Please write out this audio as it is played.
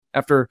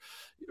after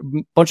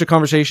a bunch of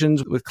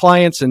conversations with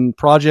clients and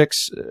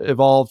projects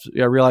evolved,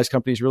 I realized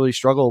companies really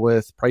struggle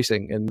with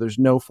pricing, and there's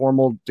no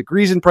formal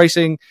degrees in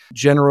pricing.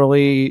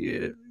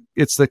 Generally,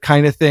 it's the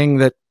kind of thing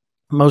that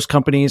most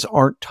companies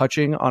aren't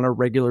touching on a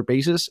regular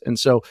basis. And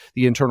so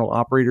the internal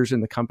operators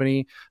in the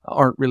company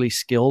aren't really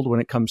skilled when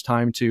it comes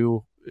time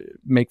to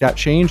make that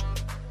change.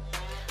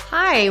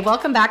 Hi,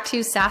 welcome back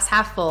to SaaS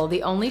Half Full,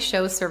 the only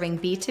show serving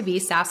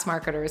B2B SaaS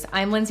marketers.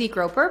 I'm Lindsay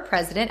Groper,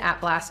 president at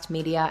Blast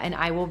Media, and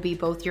I will be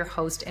both your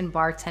host and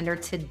bartender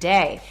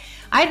today.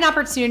 I had an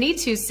opportunity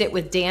to sit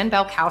with Dan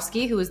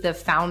Balcauski, who is the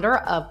founder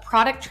of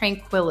Product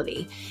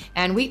Tranquility,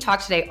 and we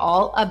talked today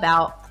all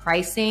about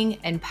pricing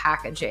and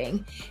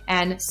packaging.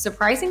 And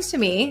surprising to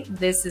me,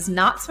 this is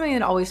not something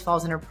that always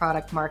falls under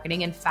product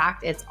marketing. In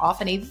fact, it's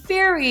often a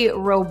very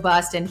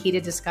robust and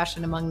heated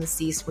discussion among the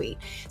C-suite.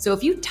 So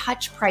if you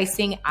touch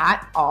pricing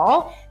at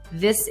all,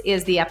 this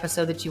is the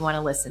episode that you want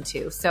to listen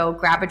to. So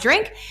grab a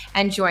drink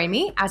and join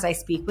me as I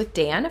speak with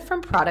Dan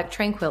from Product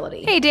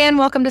Tranquility. Hey, Dan,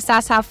 welcome to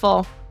SaaS Half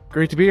Full.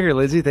 Great to be here,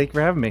 Lindsay. Thank you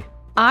for having me.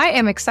 I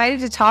am excited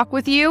to talk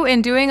with you.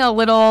 And doing a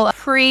little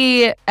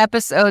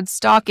pre-episode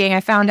stalking, I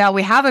found out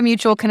we have a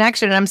mutual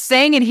connection. And I'm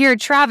saying it here,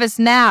 Travis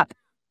Knapp,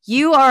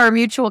 you are a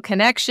mutual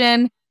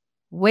connection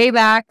way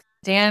back.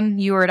 Dan,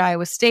 you were at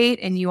Iowa State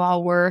and you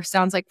all were,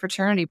 sounds like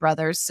fraternity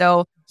brothers.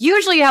 So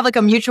usually you have like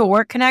a mutual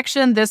work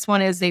connection. This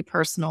one is a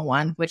personal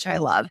one, which I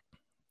love.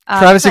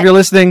 Travis, if you're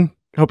listening,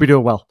 hope you're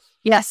doing well.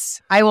 Yes,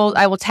 I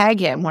will tag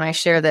him when I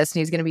share this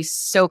and he's going to be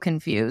so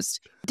confused.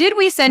 Did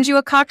we send you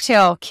a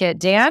cocktail kit,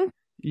 Dan?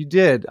 You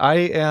did. I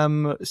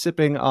am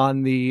sipping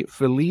on the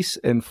Feliz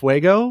en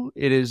Fuego.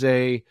 It is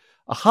a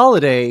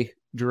holiday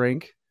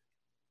drink.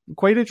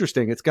 Quite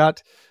interesting. It's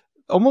got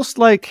almost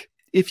like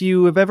if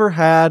you have ever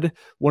had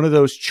one of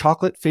those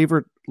chocolate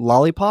favorite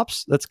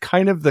lollipops, that's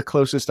kind of the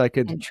closest I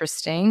could.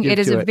 Interesting. It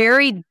is a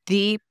very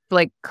deep,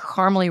 like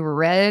caramely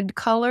red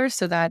color.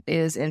 So that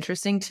is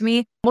interesting to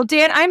me. Well,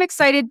 Dan, I'm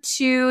excited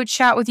to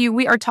chat with you.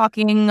 We are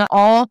talking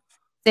all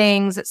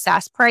things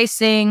SaaS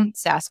pricing,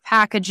 SaaS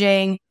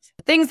packaging,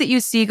 things that you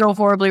see go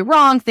horribly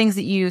wrong, things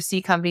that you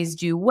see companies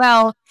do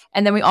well.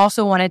 And then we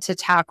also wanted to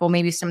tackle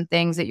maybe some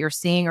things that you're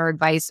seeing or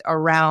advice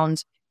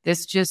around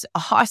this just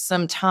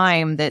awesome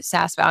time that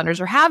SaaS founders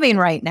are having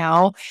right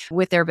now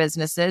with their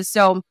businesses.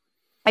 So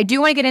I do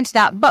want to get into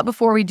that. But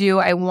before we do,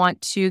 I want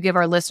to give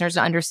our listeners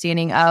an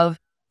understanding of a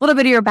little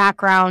bit of your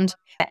background.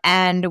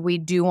 And we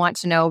do want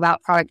to know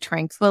about Product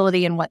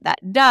Tranquility and what that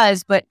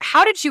does. But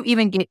how did you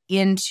even get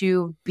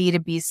into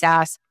B2B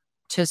SaaS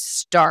to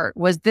start?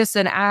 Was this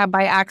an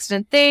by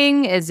accident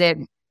thing? Is it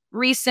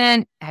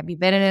recent? Have you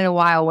been in it a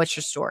while? What's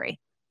your story?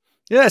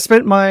 Yeah, I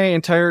spent my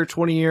entire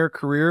 20-year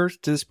career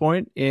to this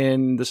point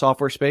in the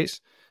software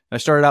space. I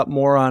started out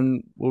more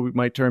on what we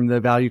might term the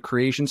value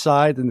creation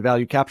side than the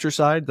value capture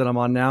side that I'm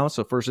on now.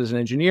 So first as an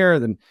engineer,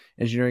 then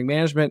engineering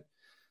management.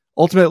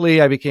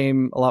 Ultimately, I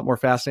became a lot more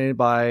fascinated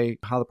by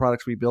how the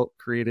products we built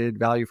created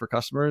value for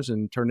customers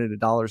and turned into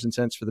dollars and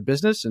cents for the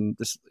business. And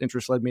this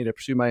interest led me to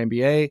pursue my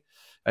MBA.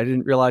 I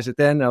didn't realize it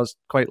then. I was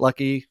quite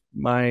lucky.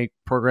 My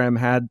program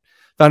had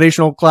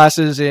foundational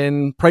classes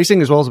in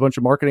pricing as well as a bunch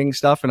of marketing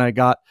stuff. And I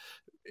got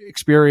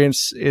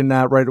experience in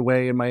that right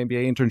away in my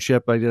MBA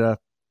internship. I did a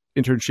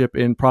internship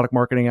in product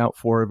marketing out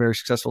for a very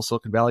successful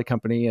Silicon Valley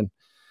company and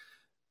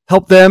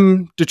helped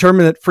them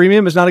determine that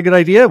freemium is not a good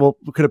idea. Well,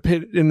 we could have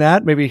hit in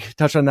that, maybe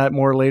touch on that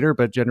more later,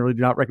 but generally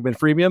do not recommend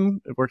freemium.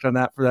 I worked on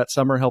that for that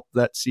summer, helped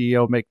that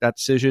CEO make that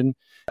decision.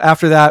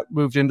 After that,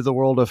 moved into the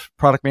world of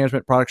product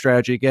management, product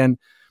strategy again.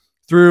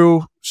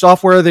 Through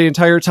software the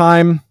entire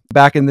time.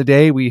 Back in the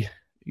day, we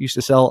used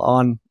to sell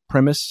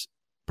on-premise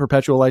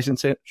perpetual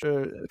license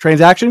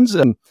transactions,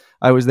 and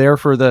I was there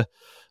for the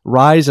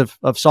rise of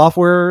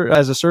software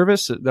as a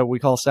service that we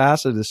call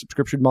SaaS, as a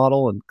subscription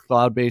model and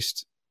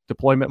cloud-based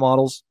deployment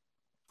models.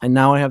 And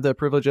now I have the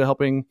privilege of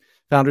helping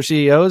founder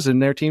CEOs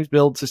and their teams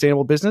build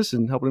sustainable business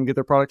and helping them get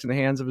their products in the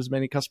hands of as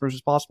many customers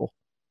as possible.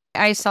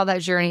 I saw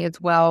that journey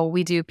as well.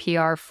 We do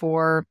PR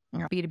for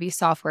B2B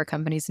software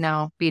companies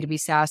now, B2B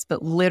SaaS,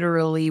 but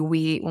literally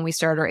when we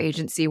started our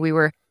agency, we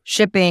were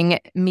shipping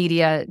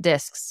media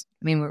discs.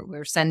 I mean,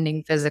 we're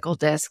sending physical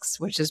discs,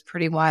 which is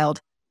pretty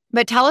wild.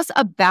 But tell us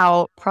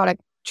about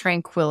Product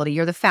Tranquility.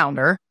 You're the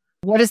founder.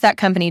 What does that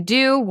company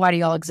do? Why do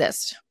y'all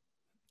exist?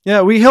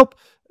 Yeah, we help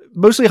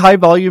mostly high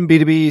volume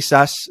B2B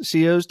SaaS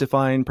CEOs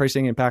define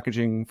pricing and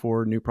packaging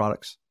for new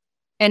products.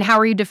 And how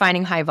are you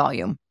defining high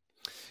volume?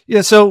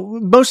 Yeah, so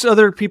most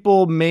other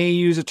people may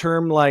use a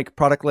term like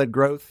product-led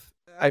growth.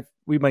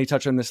 We might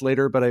touch on this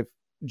later, but I've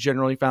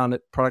generally found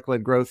that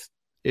product-led growth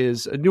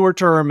is a newer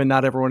term and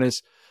not everyone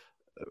is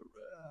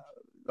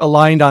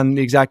aligned on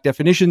the exact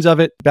definitions of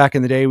it. Back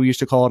in the day, we used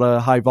to call it a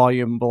high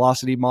volume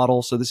velocity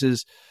model. So this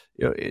is,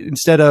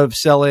 instead of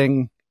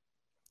selling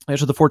As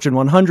with the Fortune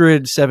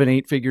 100, 7,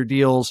 8 figure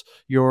deals,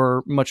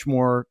 you're much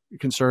more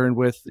concerned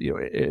with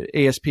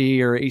ASP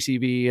or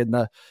ACV in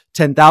the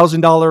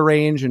 $10,000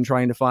 range and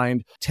trying to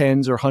find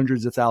tens or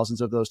hundreds of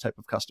thousands of those type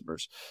of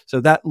customers.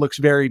 So that looks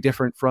very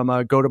different from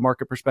a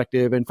go-to-market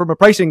perspective and from a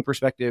pricing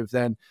perspective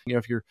than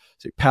if you're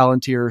say,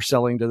 Palantir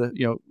selling to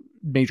the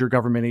major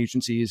government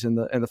agencies and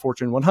the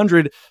Fortune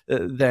 100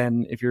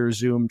 than if you're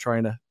Zoom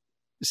trying to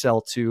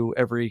sell to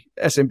every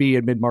SMB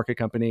and mid-market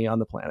company on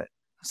the planet.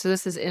 So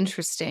this is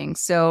interesting.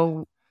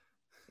 So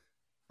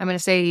I'm going to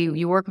say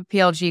you work with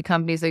PLG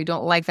companies that you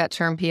don't like that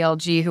term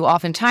PLG, who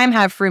oftentimes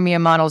have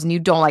freemium models, and you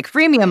don't like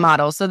freemium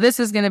models. So this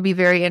is going to be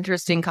very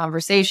interesting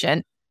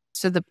conversation.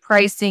 So the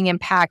pricing and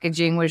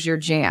packaging was your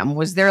jam.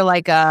 Was there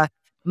like a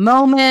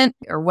moment,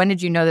 or when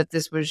did you know that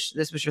this was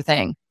your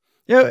thing?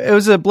 Yeah, it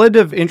was a blend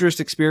of interest,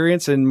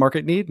 experience, and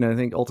market need. And I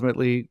think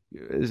ultimately,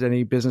 as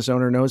any business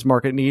owner knows,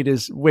 market need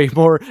is way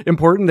more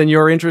important than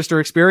your interest or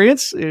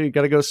experience. You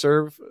got to go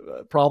serve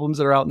problems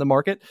that are out in the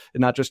market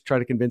and not just try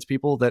to convince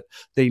people that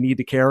they need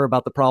to care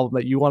about the problem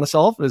that you want to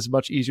solve. Is a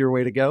much easier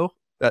way to go.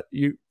 That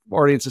you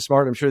audience is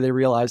smart. I'm sure they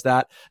realize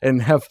that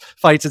and have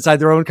fights inside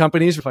their own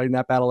companies for fighting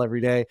that battle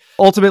every day.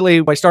 Ultimately,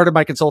 when I started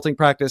my consulting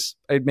practice,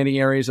 I had many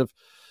areas of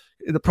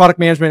the product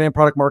management and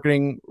product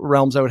marketing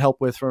realms I would help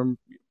with, from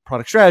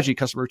product strategy,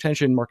 customer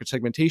retention, market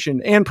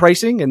segmentation, and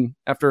pricing. And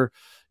after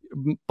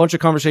a bunch of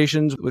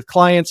conversations with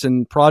clients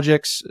and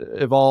projects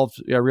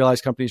evolved, I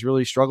realized companies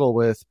really struggle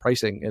with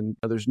pricing, and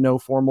there's no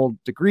formal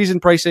degrees in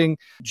pricing.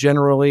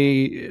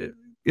 Generally,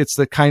 it's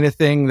the kind of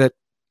thing that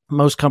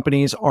most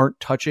companies aren't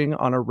touching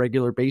on a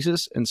regular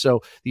basis. And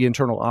so the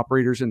internal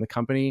operators in the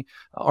company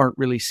aren't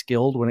really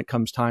skilled when it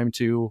comes time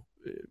to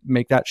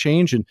make that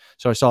change. And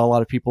so I saw a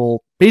lot of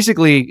people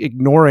basically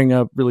ignoring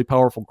a really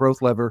powerful growth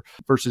lever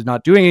versus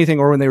not doing anything,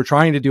 or when they were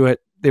trying to do it,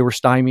 they were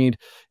stymied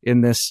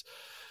in this.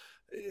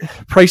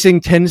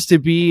 Pricing tends to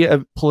be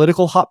a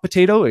political hot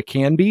potato. It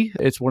can be.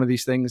 It's one of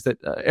these things that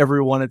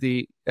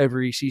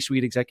every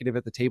C-suite executive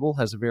at the table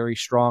has a very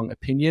strong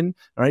opinion.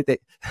 All right,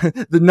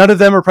 none of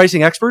them are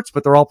pricing experts,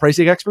 but they're all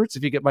pricing experts.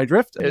 If you get my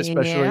drift,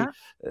 especially,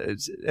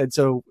 and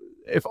so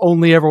if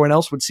only everyone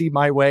else would see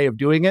my way of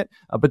doing it,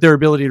 but their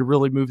ability to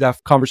really move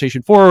that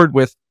conversation forward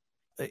with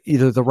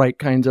either the right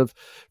kinds of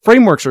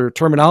frameworks or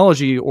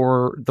terminology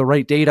or the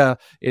right data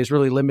is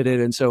really limited.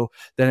 And so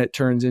then it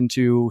turns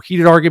into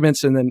heated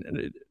arguments and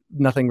then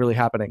nothing really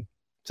happening.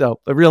 So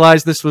I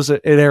realized this was an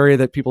area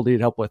that people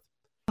needed help with.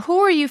 Who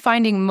are you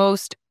finding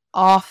most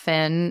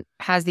often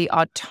has the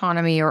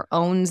autonomy or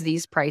owns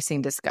these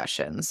pricing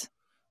discussions?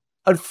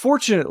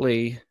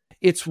 Unfortunately,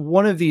 it's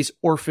one of these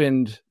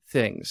orphaned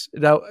things.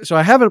 Now, so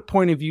I have a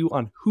point of view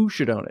on who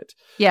should own it.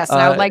 Yes,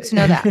 and I would like to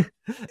know that.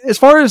 As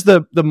far as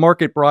the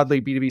market broadly,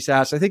 B2B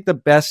SaaS, I think the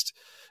best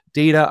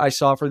data I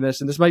saw from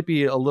this, and this might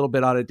be a little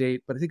bit out of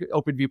date, but I think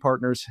OpenView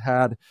Partners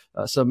had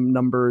some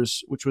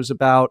numbers, which was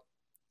about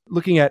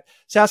looking at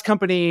SaaS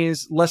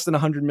companies less than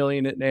 100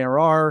 million in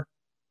ARR.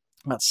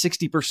 About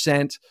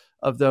 60%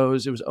 of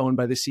those, it was owned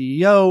by the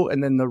CEO.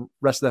 And then the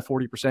rest of that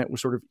 40% was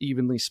sort of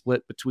evenly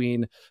split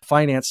between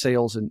finance,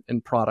 sales,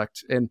 and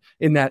product. And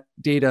in that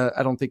data,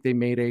 I don't think they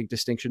made a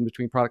distinction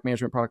between product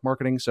management, product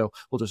marketing. So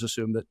we'll just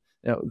assume that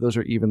those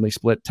are evenly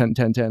split 10,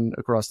 10, 10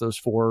 across those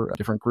four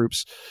different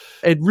groups.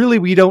 And really,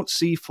 we don't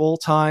see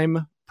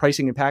full-time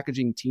pricing and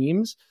packaging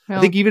teams. No. I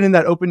think even in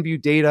that OpenView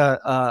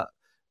data,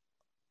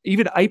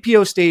 even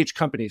IPO stage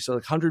companies, so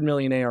like 100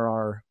 million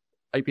ARR,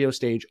 IPO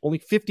stage, only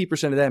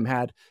 50% of them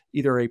had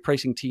either a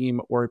pricing team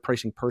or a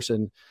pricing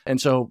person. And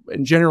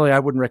generally, I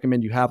wouldn't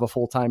recommend you have a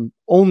full-time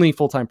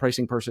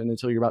pricing person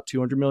until you're about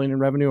 200 million in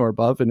revenue or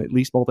above, and at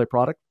least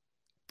multi-product.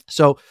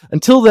 So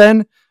until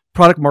then,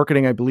 product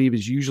marketing, I believe,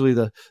 is usually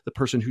the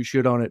person who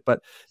should own it. But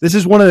this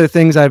is one of the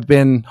things I've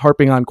been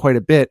harping on quite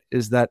a bit,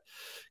 is that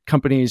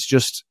companies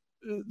just,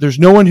 there's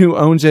no one who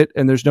owns it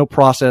and there's no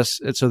process.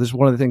 And so this is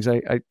one of the things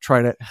I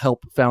try to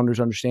help founders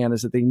understand,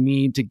 is that they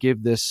need to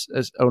give this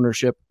as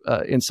ownership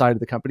inside of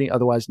the company.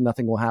 Otherwise,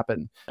 nothing will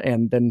happen.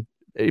 And then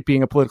it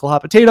being a political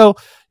hot potato,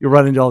 you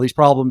run into all these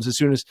problems as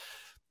soon as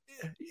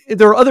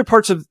there are other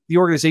parts of the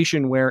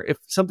organization where if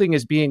something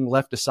is being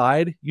left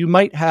aside, you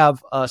might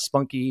have a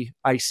spunky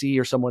IC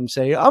or someone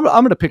say, I'm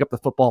going to pick up the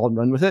football and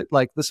run with it.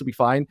 Like, this will be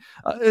fine.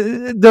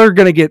 They're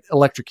going to get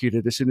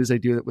electrocuted as soon as they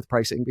do it with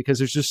pricing, because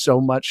there's just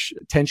so much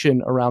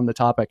tension around the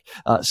topic.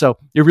 So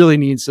it really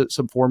needs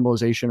some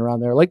formalization around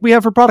there, like we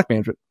have for product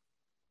management.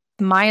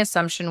 My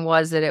assumption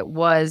was that it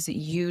was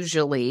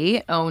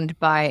usually owned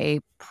by a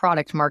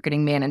product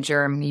marketing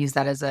manager. I'm going to use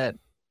that as a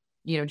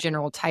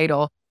general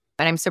title.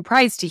 And I'm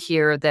surprised to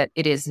hear that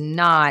it is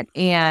not,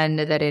 and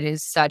that it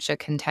is such a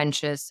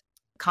contentious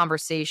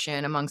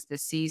conversation amongst the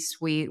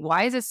C-suite.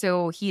 Why is it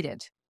so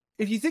heated?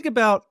 If you think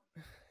about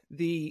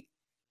the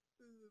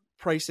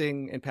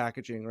pricing and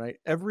packaging, right?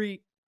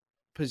 Every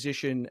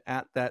position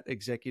at that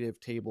executive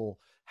table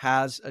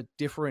has a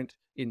different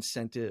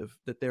incentive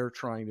that they're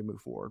trying to move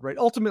forward, right?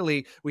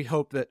 Ultimately, we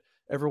hope that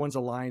everyone's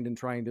aligned and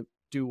trying to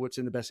do what's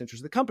in the best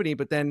interest of the company.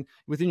 But then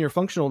within your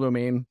functional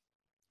domain,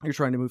 you're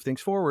trying to move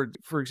things forward.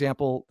 For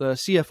example, the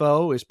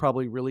CFO is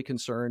probably really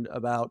concerned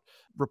about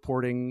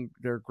reporting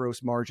their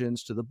gross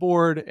margins to the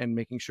board and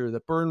making sure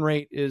that burn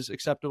rate is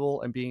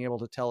acceptable and being able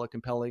to tell a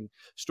compelling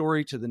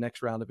story to the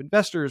next round of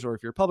investors, or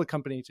if you're a public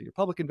company, to your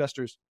public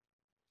investors.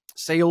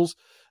 Sales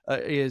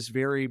is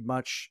very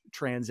much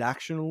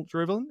transactional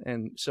driven.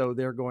 And so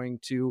they're going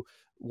to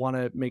want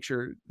to make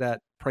sure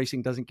that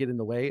pricing doesn't get in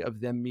the way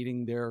of them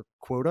meeting their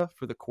quota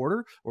for the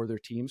quarter or their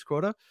team's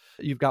quota.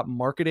 You've got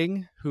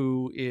marketing,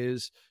 who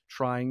is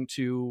trying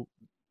to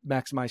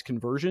maximize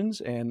conversions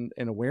and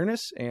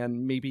awareness,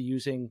 and maybe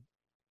using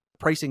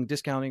pricing,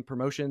 discounting,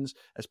 promotions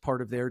as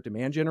part of their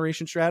demand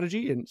generation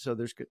strategy. And so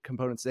there's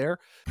components there.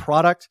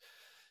 Product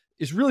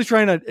is really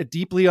trying to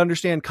deeply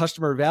understand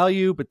customer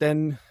value, but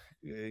then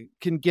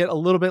can get a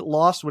little bit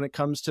lost when it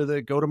comes to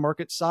the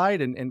go-to-market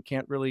side, and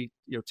can't really,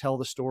 tell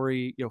the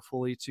story,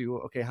 fully to,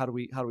 okay, how do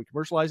we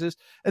commercialize this?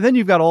 And then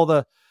you've got all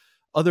the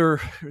other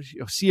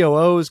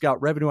COOs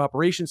got revenue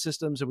operation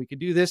systems, and we can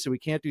do this and we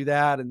can't do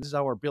that. And this is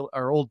how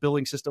our old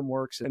billing system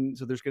works. And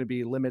so there's going to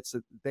be limits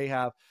that they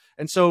have.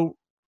 And so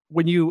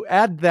when you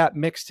add that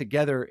mix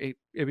together,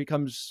 it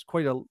becomes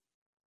quite a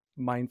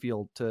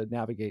minefield to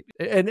navigate.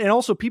 And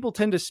also people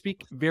tend to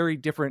speak very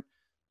different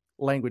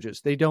languages.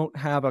 They don't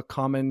have a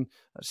common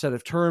set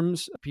of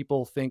terms.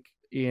 People think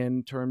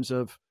in terms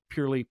of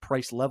purely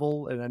price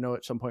level. And I know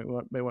at some point we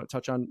may want to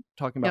touch on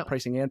talking about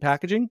pricing and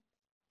packaging.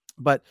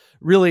 But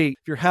really,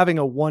 if you're having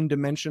a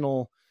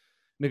one-dimensional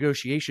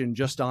negotiation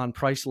just on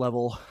price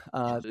level,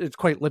 it's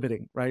quite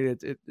limiting, right?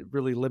 It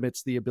really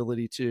limits the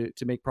ability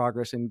to make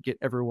progress and get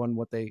everyone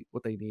what they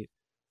need.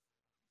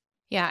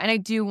 Yeah, and I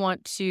do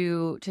want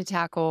to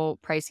tackle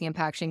pricing and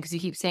packaging, because you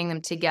keep saying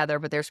them together,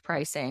 but there's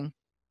pricing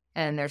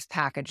and there's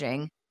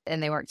packaging,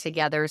 and they work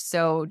together.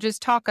 So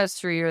just talk us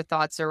through your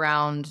thoughts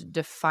around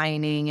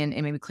defining and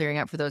maybe clearing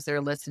up for those that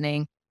are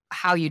listening,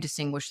 how you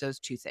distinguish those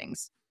two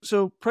things.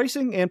 So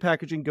pricing and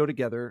packaging go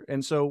together.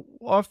 And so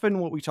often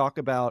what we talk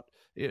about,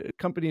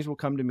 companies will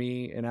come to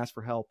me and ask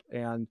for help.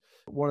 And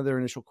one of their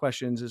initial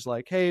questions is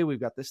like, hey,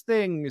 we've got this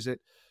thing.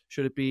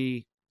 Should it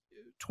be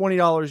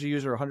 $20 a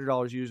user,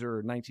 $100 a user,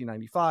 or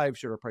 $19.95?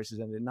 Should our prices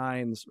end in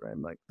nines?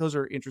 I'm like, those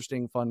are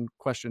interesting, fun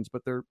questions,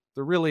 but they're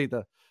really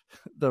the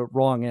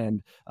wrong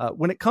end.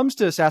 When it comes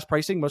to SaaS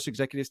pricing, most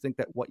executives think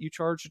that what you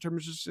charge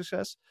determines your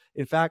success.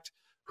 In fact,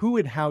 who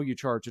and how you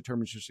charge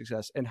determines your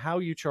success, and how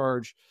you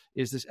charge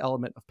is this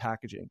element of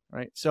packaging,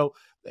 right? So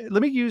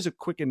let me use a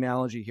quick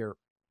analogy here.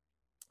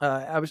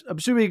 I'm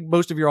assuming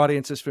most of your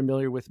audience is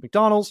familiar with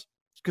McDonald's,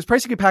 because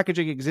pricing and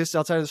packaging exists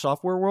outside of the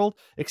software world,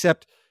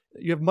 except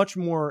you have much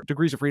more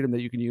degrees of freedom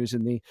that you can use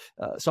in the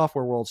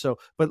software world. So,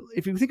 but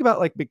if you think about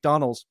like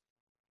McDonald's,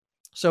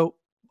 so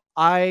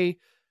I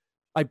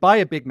buy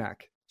a Big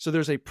Mac. So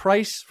there's a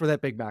price for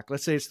that Big Mac.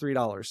 Let's say it's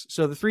 $3.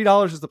 So the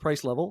 $3 is the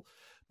price level,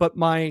 but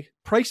my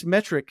price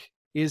metric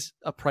is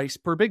a price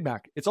per Big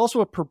Mac. It's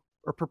also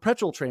a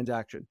perpetual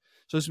transaction.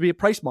 So this would be a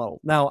price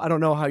model. Now, I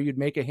don't know how you'd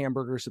make a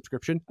hamburger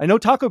subscription. I know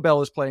Taco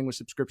Bell is playing with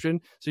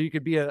subscription. So you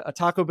could be a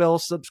Taco Bell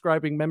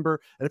subscribing member,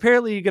 and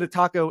apparently you get a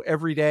taco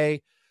every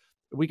day.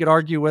 We could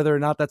argue whether or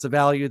not that's a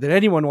value that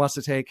anyone wants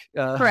to take.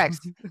 Correct.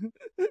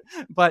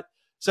 But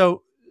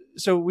so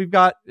we've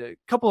got a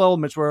couple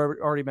elements where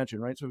I already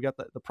mentioned, right? So we've got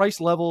the price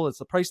level. It's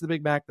the price of the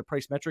Big Mac, the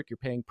price metric. You're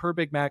paying per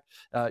Big Mac.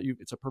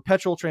 It's a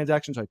perpetual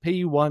transaction. So I pay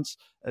you once.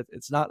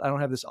 It's not, I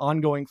don't have this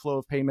ongoing flow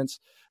of payments.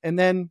 And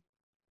then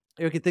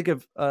you can think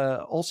of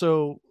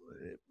also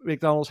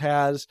McDonald's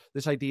has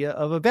this idea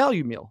of a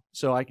value meal.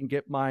 So I can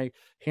get my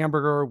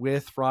hamburger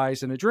with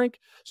fries and a drink.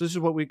 So this is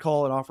what we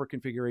call an offer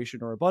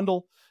configuration or a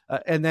bundle.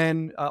 And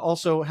then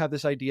also have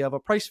this idea of a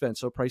price fence.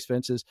 So price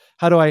fence is,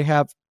 how do I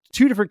have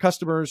two different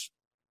customers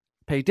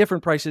pay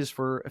different prices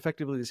for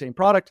effectively the same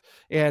product?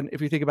 And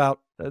if you think about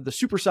the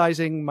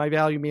supersizing my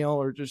value meal,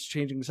 or just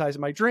changing the size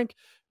of my drink,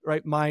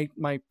 right? My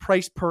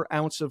price per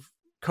ounce of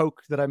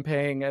Coke that I'm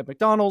paying at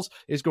McDonald's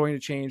is going to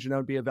change, and that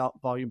would be a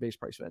volume-based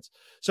price fence.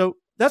 So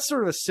that's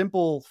sort of a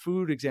simple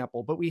food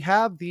example, but we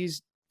have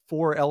these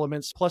four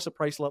elements plus a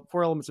price level,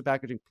 four elements of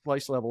packaging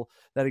price level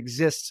that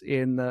exists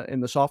in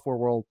the software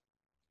world.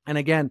 And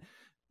again,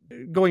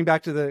 going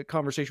back to the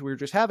conversation we were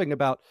just having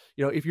about,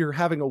 if you're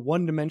having a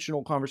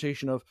one-dimensional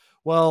conversation of,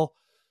 well,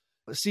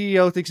 the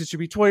CEO thinks it should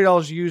be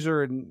 $20 a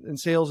user and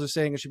sales is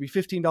saying it should be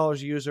 $15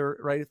 a user,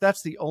 right? If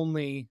that's the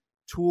only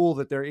tool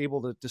that they're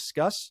able to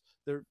discuss,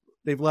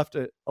 they've left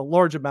a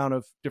large amount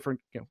of different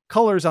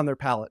colors on their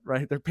palette,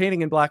 right? They're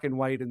painting in black and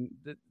white, and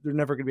they're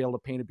never going to be able to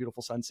paint a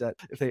beautiful sunset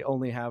if they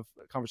only have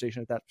a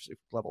conversation at that specific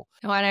level.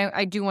 Oh, and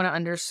I do want to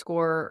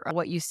underscore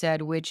what you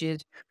said, which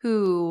is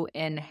who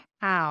and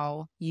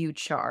how you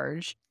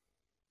charge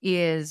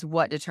is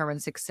what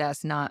determines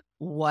success, not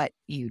what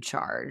you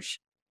charge.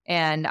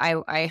 And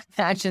I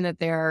imagine that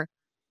there are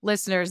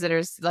listeners that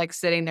are like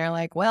sitting there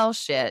like, well,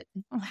 shit.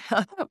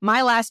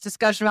 My last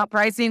discussion about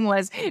pricing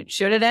was,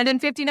 should it end in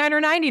 59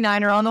 or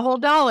 99 or on the whole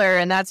dollar?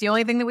 And that's the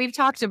only thing that we've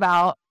talked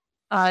about.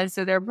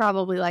 So they're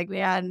probably like,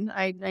 man,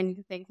 I need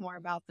to think more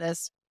about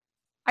this.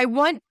 I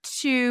want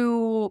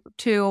to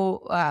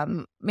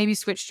maybe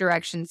switch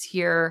directions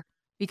here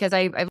because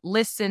I've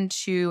listened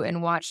to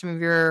and watched some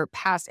of your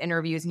past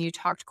interviews, and you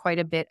talked quite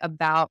a bit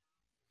about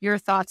your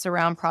thoughts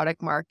around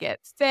product market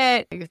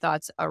fit, your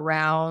thoughts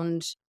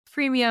around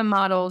freemium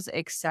models,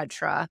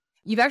 etc.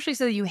 You've actually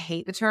said that you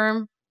hate the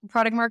term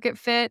product market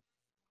fit,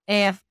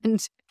 and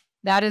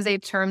that is a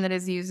term that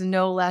is used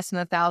no less than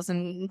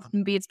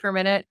 1,000 beats per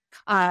minute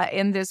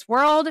in this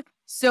world.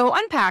 So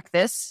unpack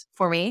this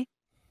for me.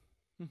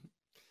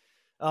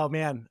 Oh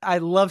man, I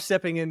love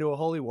stepping into a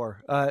holy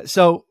war.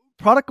 So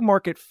product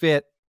market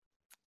fit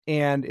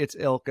and its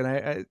ilk, and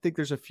I think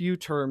there's a few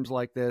terms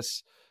like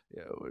this,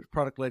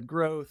 product-led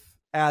growth,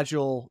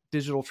 agile,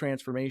 digital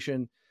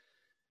transformation.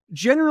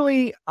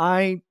 Generally,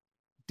 I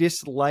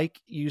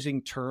dislike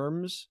using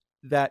terms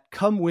that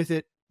come with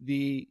it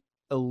the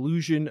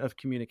illusion of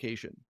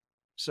communication.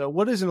 So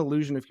what is an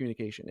illusion of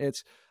communication?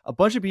 It's a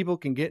bunch of people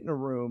can get in a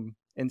room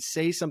and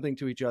say something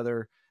to each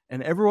other,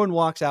 and everyone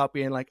walks out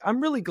being like, I'm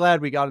really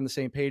glad we got on the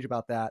same page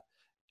about that.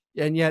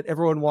 And yet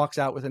everyone walks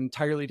out with an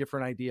entirely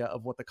different idea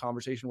of what the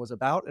conversation was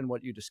about and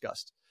what you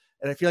discussed.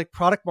 And I feel like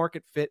product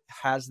market fit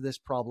has this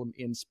problem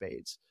in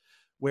spades,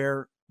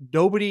 where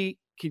nobody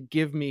could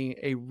give me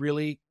a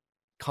really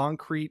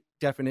concrete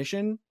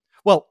definition.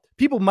 Well,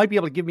 people might be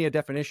able to give me a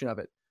definition of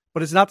it,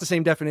 but it's not the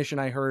same definition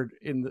I heard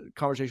in the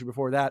conversation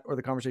before that, or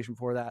the conversation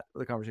before that, or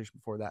the conversation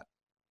before that.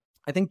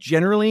 I think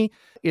generally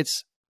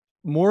it's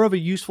more of a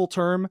useful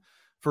term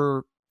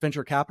for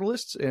venture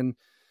capitalists. And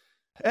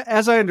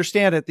as I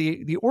understand it,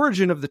 the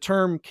origin of the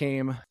term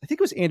came, I think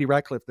it was Andy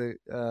Ratcliffe,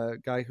 the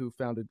guy who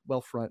founded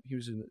Wealthfront. He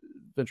was in the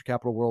venture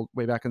capital world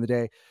way back in the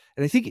day.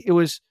 And I think it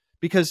was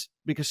because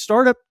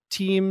startup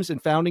teams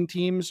and founding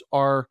teams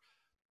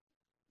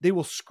they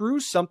will screw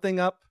something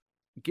up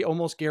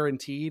almost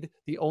guaranteed.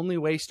 The only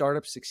way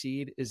startups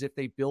succeed is if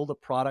they build a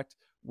product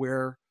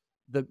where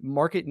the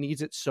market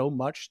needs it so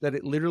much that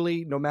it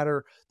literally, no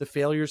matter the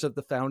failures of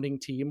the founding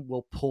team,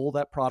 will pull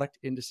that product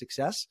into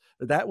success.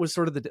 That was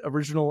sort of the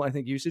original, I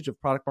think, usage of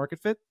product market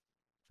fit.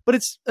 But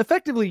it's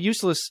effectively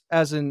useless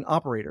as an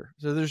operator.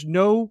 So there's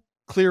no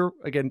clear,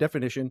 again,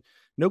 definition,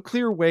 no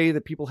clear way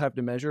that people have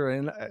to measure.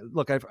 And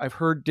look, I've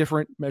heard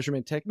different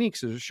measurement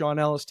techniques. There's a Sean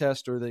Ellis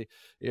test, or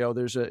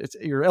it's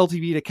your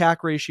LTV to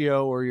CAC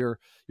ratio, or your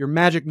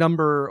magic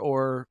number,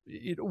 or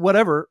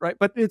whatever, right?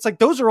 But it's like,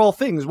 those are all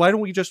things. Why don't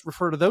we just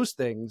refer to those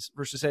things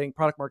versus saying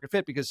product market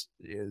fit? Because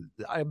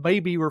I may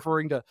be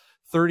referring to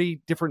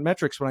 30 different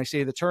metrics when I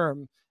say the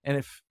term. And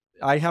if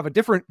I have a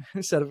different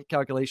set of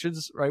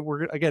calculations, right,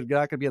 we're again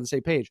not going to be on the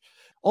same page.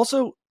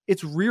 Also,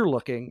 it's rear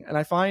looking. And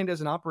I find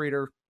as an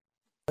operator,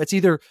 it's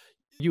either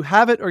you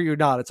have it or you're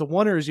not. It's a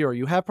 1 or a 0.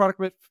 You have product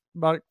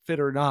fit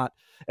or not.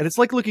 And it's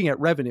like looking at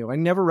revenue. I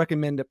never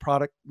recommend that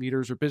product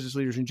leaders or business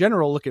leaders in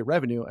general look at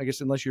revenue, I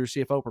guess, unless you're a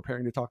CFO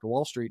preparing to talk to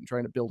Wall Street and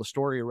trying to build a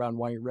story around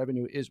why your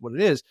revenue is what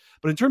it is.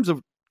 But in terms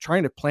of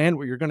trying to plan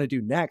what you're going to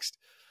do next,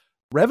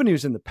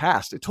 revenue's in the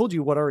past. It told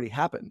you what already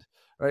happened,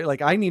 right?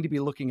 Like, I need to be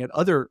looking at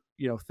other,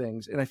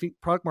 things. And I think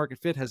product market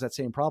fit has that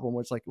same problem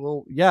where it's like,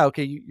 well, yeah,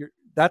 okay,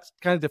 that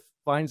kind of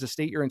defines the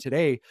state you're in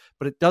today,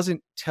 but it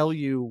doesn't tell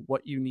you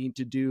what you need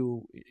to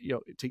do,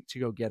 to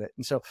go get it.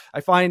 And so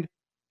I find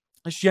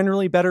it's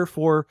generally better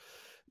for,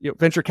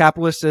 venture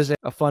capitalists as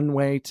a fun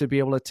way to be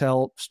able to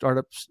tell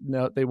startups,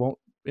 no, they won't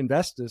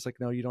invest. It's like,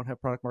 no, you don't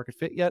have product market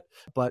fit yet.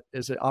 But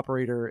as an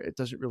operator, it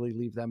doesn't really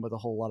leave them with a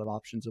whole lot of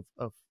options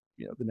of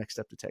the next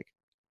step to take.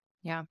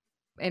 Yeah.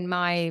 In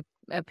my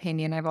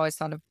opinion, I've always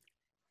thought of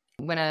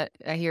when I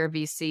hear a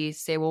VC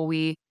say, well,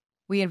 we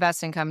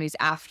invest in companies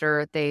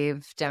after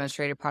they've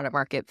demonstrated product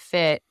market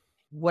fit.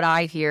 What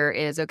I hear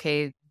is,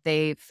 okay,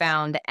 they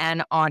found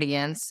an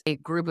audience, a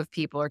group of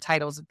people or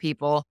titles of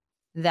people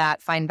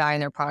that find value in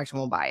their product and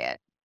will buy it.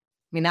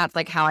 I mean, that's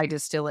like how I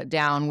distill it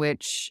down,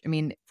 which, I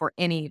mean, for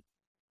any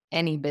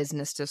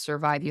business to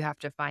survive, you have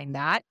to find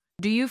that.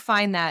 Do you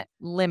find that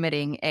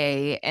limiting,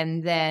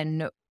 and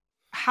then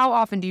how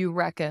often do you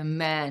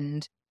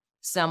recommend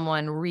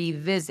someone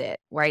revisit,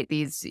 right?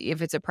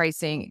 If it's a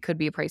pricing, it could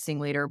be a pricing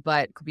leader,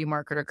 but it could be a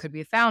marketer, could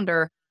be a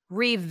founder,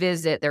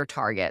 revisit their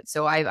target.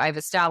 So I've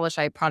established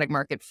I product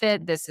market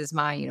fit. This is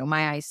my,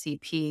 my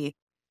ICP.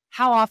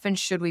 How often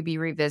should we be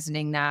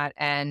revisiting that,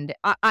 and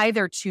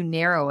either to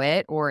narrow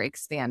it or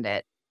expand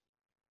it?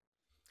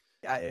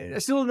 I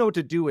still don't know what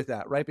to do with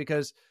that, right?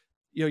 Because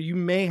you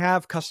may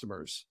have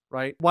customers,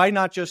 right? Why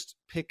not just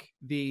pick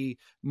the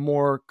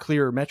more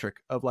clear metric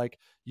of like,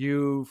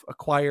 you've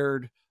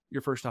acquired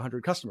your first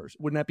 100 customers?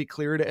 Wouldn't that be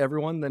clearer to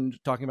everyone than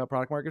talking about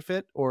product market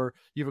fit? Or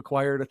you've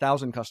acquired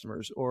 1,000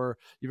 customers, or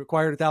you've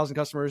acquired 1,000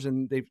 customers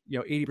and they've,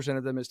 80%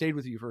 of them have stayed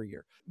with you for a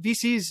year.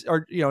 VCs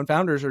are, and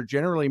founders are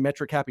generally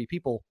metric happy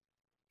people.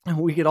 And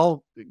we could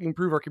all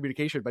improve our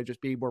communication by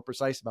just being more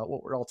precise about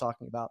what we're all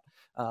talking about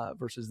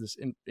versus this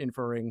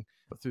inferring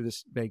through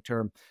this vague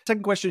term.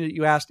 Second question that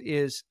you asked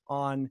is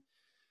on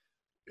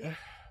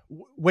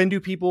when do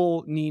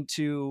people need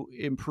to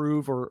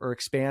improve or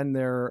expand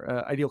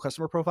their ideal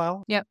customer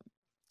profile? Yep.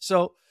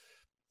 So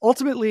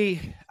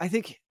ultimately, I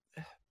think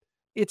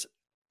it's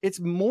it's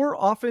more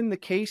often the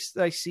case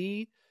that I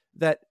see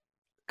that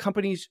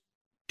companies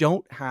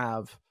don't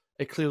have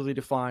a clearly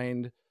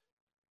defined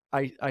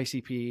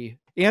ICP,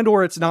 and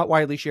or it's not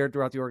widely shared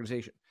throughout the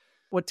organization.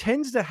 What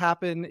tends to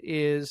happen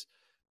is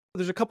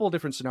there's a couple of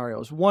different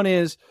scenarios. One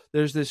is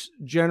there's this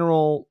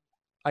general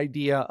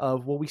idea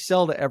of, well, we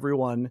sell to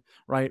everyone,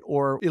 right?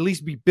 Or at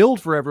least we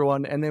build for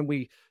everyone, and then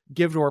we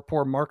give to our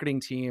poor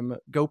marketing team,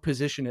 go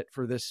position it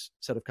for this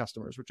set of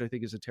customers, which I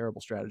think is a terrible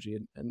strategy.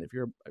 And if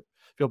I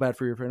feel bad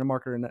for you if you're in a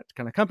marketer in that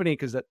kind of company,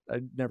 because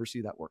I never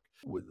see that work.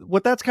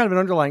 What that's kind of an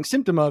underlying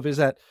symptom of is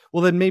that,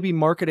 well, then maybe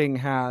marketing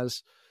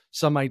has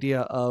some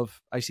idea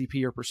of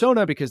ICP or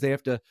persona because they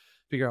have to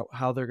figure out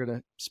how they're going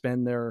to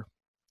spend their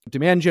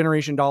demand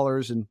generation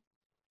dollars and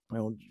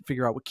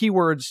figure out what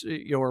keywords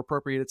are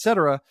appropriate, et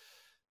cetera.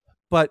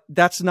 But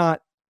that's not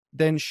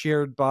then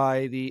shared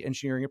by the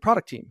engineering and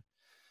product team.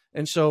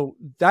 And so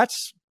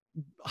that's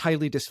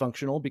highly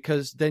dysfunctional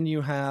because then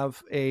you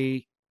have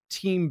a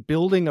team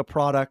building a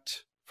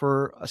product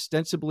for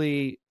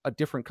ostensibly a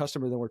different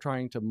customer than we're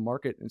trying to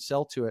market and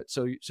sell to it.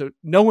 So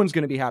no one's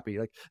going to be happy.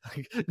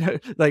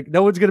 Like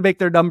no one's going to make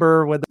their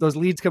number when those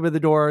leads come in the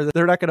door.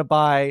 They're not going to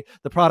buy.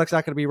 The product's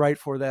not going to be right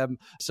for them.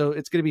 So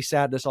it's going to be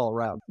sadness all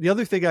around. The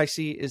other thing I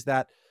see is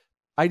that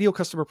ideal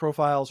customer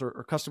profiles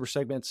or customer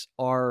segments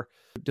are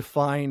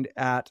defined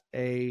at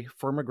a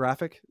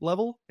firmographic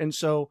level. And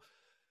so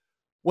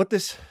what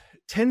this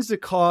tends to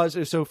cause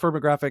is, so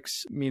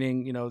firmographics,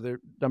 meaning, the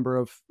number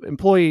of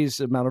employees,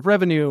 amount of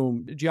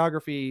revenue,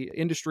 geography,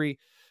 industry.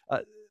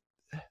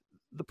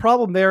 The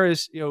problem there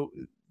is,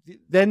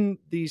 then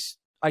these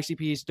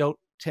ICPs don't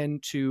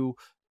tend to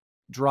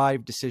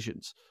drive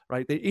decisions,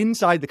 right? They're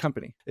inside the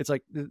company. It's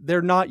like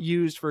they're not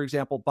used, for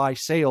example, by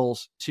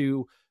sales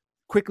to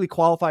quickly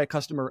qualify a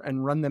customer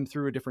and run them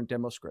through a different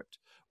demo script,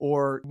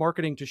 or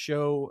marketing to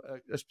show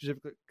a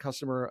specific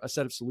customer a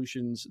set of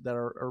solutions that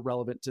are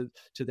relevant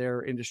to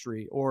their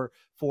industry, or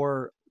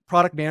for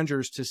product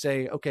managers to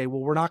say, okay,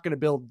 well, we're not going to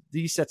build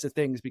these sets of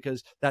things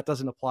because that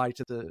doesn't apply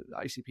to the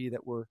ICP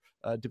that we're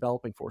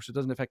developing for. So it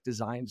doesn't affect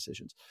design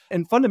decisions.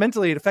 And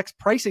fundamentally, it affects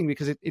pricing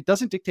because it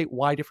doesn't dictate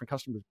why different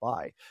customers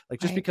buy. Like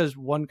just because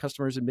one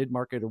customer is in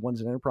mid-market or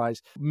one's an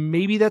enterprise,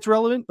 maybe that's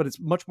relevant, but it's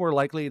much more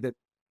likely that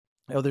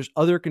there's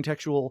other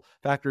contextual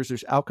factors,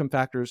 there's outcome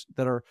factors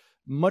that are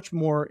much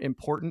more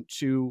important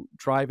to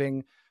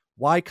driving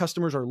why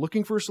customers are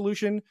looking for a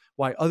solution,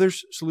 why other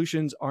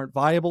solutions aren't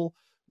viable,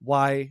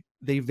 why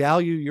they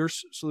value your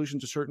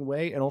solutions a certain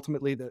way, and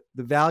ultimately the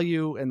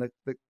value and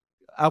the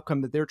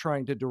outcome that they're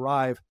trying to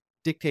derive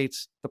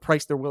dictates the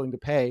price they're willing to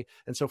pay.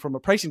 And so from a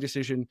pricing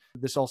decision,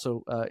 this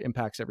also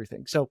impacts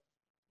everything. So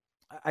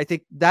I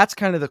think that's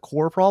kind of the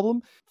core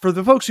problem. For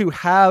the folks who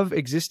have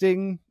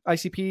existing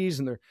ICPs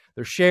and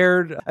they're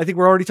shared, I think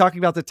we're already talking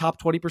about the top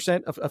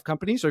 20% of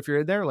companies. So if you're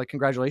in there, like,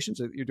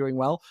 congratulations, you're doing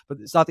well, but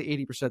it's not the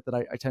 80% that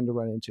I tend to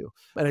run into.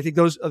 And I think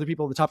those other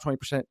people, the top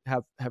 20%,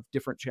 have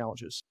different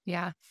challenges.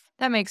 Yeah,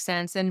 that makes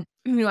sense. And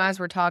as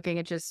we're talking,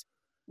 it just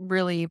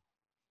really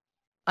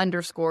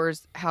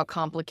underscores how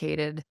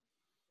complicated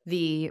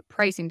the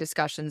pricing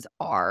discussions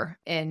are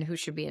and who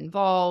should be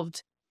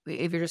involved.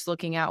 If you're just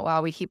looking at,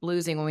 wow, we keep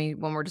losing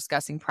when we're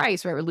discussing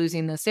price, right? We're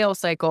losing the sales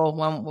cycle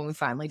when we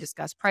finally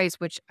discuss price,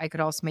 which I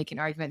could also make an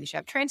argument that you should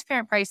have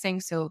transparent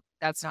pricing. So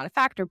that's not a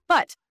factor.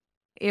 But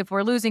if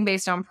we're losing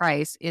based on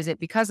price, is it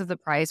because of the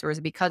price, or is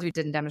it because we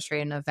didn't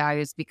demonstrate enough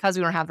value? Is it because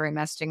we don't have the right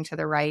messaging to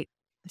the right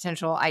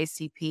potential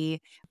ICP?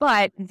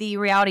 But the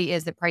reality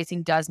is that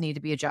pricing does need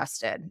to be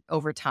adjusted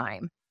over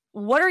time.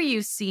 What are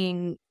you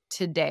seeing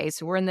today?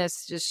 So we're in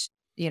this just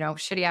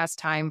shitty ass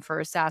time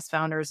for SaaS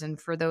founders.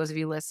 And for those of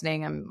you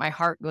listening, my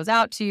heart goes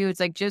out to you. It's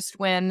like, just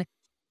when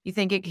you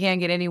think it can't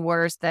get any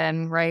worse,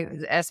 then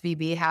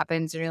SVB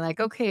happens and you're like,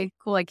 okay,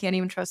 cool. I can't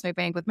even trust my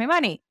bank with my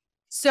money.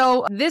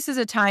 So this is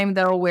a time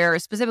though, where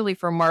specifically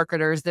for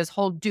marketers, this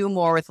whole do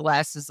more with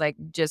less is like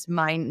just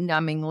mind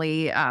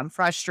numbingly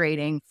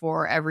frustrating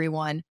for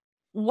everyone.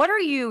 What are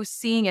you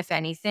seeing, if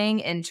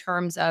anything, in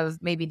terms of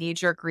maybe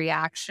knee-jerk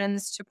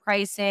reactions to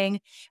pricing?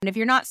 And if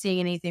you're not seeing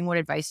anything, what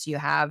advice do you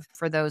have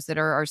for those that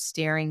are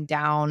staring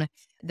down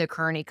the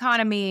current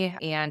economy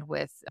and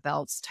with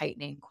belts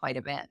tightening quite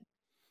a bit?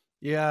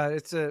 Yeah,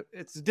 it's a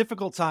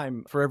difficult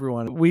time for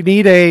everyone. We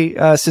need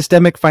a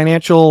systemic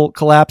financial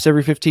collapse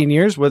every 15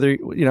 years, whether,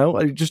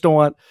 I just don't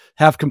want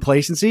have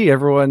complacency,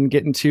 everyone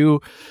getting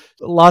too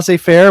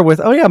laissez-faire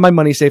with, oh yeah, my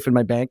money's safe in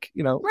my bank,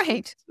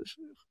 Right.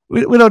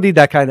 We don't need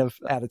that kind of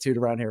attitude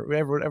around here.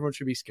 Everyone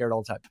should be scared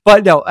all the time.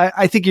 But no,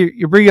 I think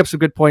you're bringing up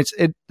some good points.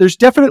 There's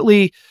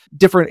definitely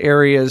different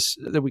areas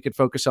that we could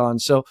focus on.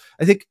 So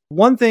I think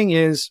one thing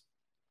is,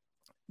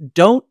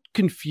 don't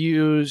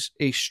confuse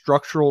a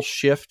structural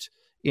shift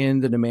in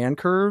the demand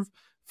curve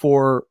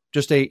for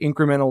just a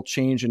incremental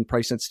change in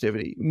price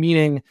sensitivity.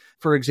 Meaning,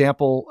 for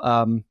example,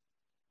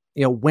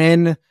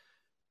 when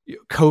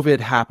COVID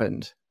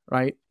happened,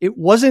 right? It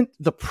wasn't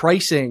the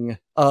pricing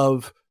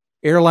of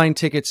airline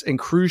tickets and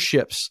cruise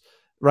ships,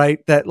 right?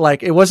 That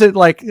it wasn't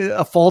like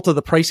a fault of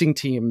the pricing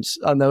teams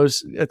on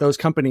those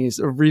companies.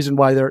 A reason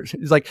why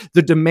it's like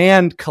the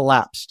demand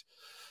collapsed.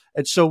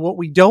 And so what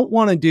we don't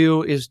want to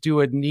do is do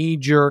a knee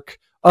jerk,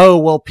 oh,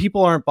 well,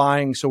 people aren't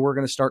buying, so we're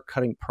going to start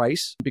cutting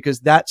price, because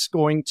that's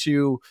going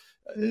to,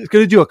 it's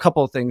going to do a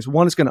couple of things.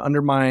 One, it's going to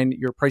undermine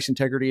your price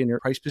integrity and your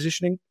price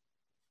positioning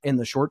in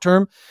the short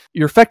term.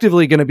 You're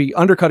effectively going to be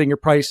undercutting your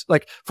price,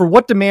 like for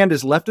what demand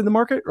is left in the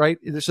market, right?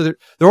 So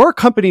there are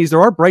companies,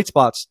 there are bright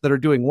spots that are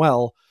doing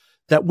well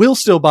that will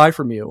still buy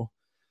from you.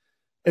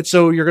 And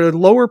so you're going to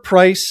lower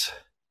price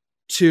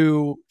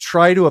to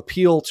try to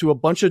appeal to a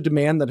bunch of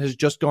demand that has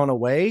just gone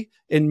away.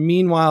 And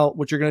meanwhile,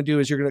 what you're going to do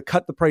is you're going to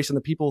cut the price on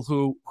the people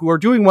who are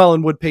doing well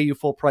and would pay you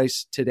full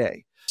price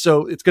today.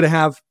 So it's going to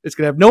have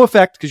no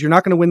effect, because you're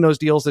not going to win those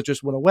deals that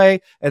just went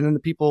away. And then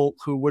the people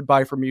who would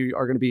buy from you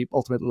are going to be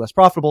ultimately less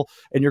profitable,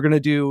 and you're going to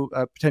do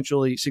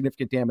potentially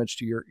significant damage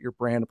to your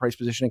brand and price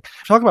positioning.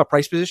 Talking about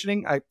price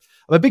positioning, I'm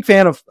a big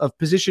fan of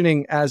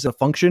positioning as a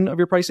function of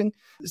your pricing.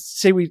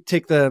 Say we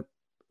take the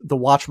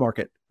watch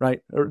market, right?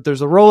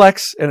 There's a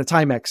Rolex and a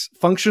Timex,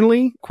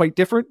 functionally quite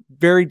different,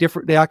 very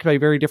different. They occupy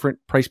very different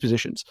price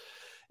positions.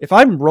 If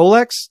I'm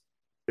Rolex,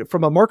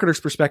 from a marketer's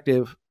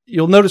perspective,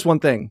 you'll notice one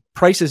thing: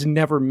 price is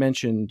never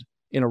mentioned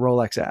in a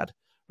Rolex ad,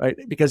 right?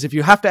 Because if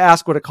you have to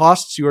ask what it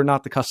costs, you are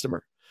not the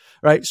customer,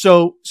 right?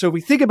 So we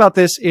think about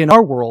this in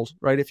our world,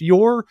 right? If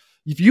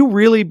you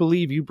really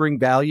believe you bring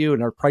value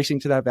and are pricing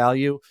to that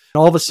value,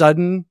 and all of a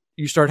sudden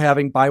you start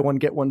having buy one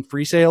get one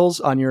free sales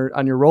on your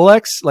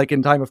Rolex, like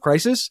in time of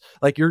crisis,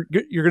 like you're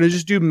going to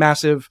just do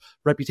massive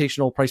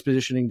reputational price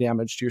positioning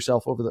damage to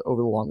yourself over the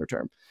longer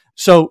term.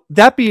 So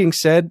that being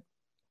said,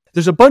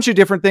 there's a bunch of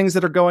different things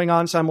that are going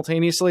on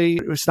simultaneously.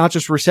 It's not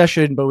just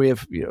recession, but we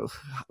have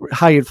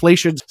high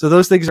inflation. So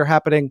those things are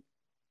happening.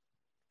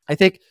 I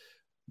think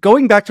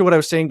going back to what I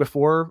was saying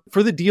before,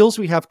 for the deals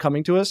we have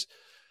coming to us,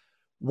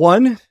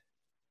 one,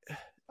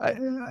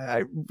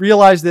 I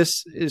realize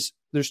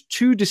there's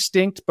two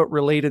distinct but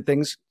related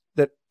things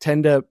that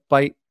tend to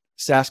bite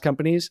SaaS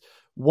companies.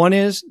 One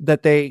is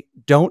that they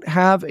don't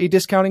have a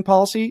discounting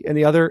policy, and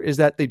the other is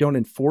that they don't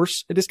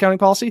enforce a discounting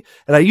policy.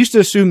 And I used to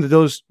assume that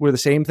those were the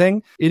same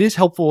thing. It is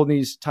helpful in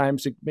these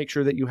times to make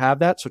sure that you have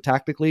that. So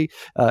tactically,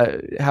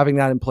 having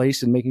that in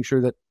place and making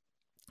sure that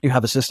you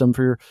have a system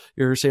for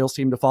your sales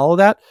team to follow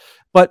that.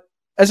 But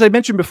as I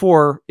mentioned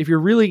before, if you're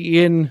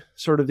really in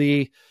sort of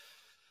the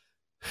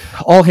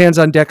all hands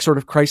on deck sort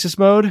of crisis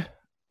mode,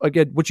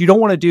 again, what you don't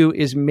want to do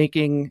is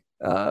making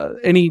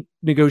any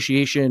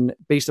negotiation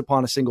based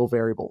upon a single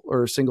variable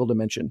or a single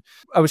dimension.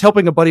 I was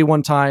helping a buddy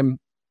one time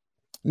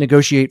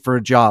negotiate for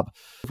a job.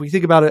 If we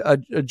think about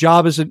a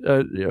job as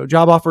a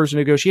job offer as a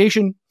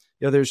negotiation,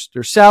 there's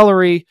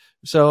salary.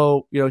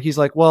 So, he's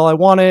like, well, I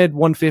wanted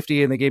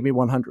 150 and they gave me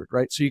 100,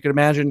 right? So you can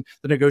imagine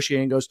the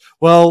negotiating goes,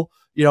 well,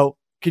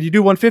 can you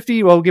do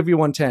 150? Well, we'll give you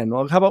 110.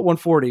 Well, how about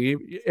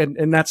 140?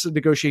 And that's a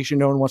negotiation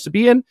no one wants to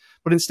be in.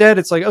 But instead,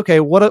 it's like,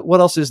 okay, what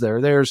else is there?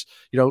 There's,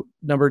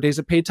 number of days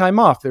of paid time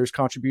off. There's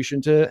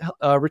contribution to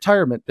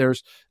retirement.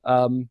 There's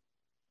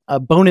a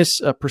bonus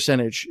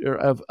percentage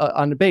of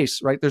on the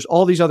base, right? There's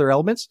all these other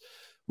elements.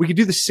 We could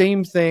do the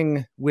same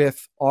thing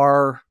with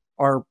our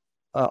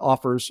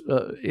offers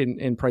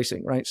in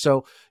pricing, right?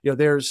 So,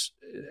 there's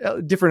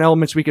different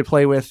elements we could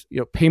play with,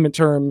 payment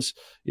terms,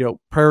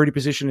 priority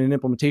position and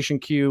implementation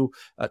queue,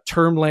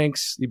 term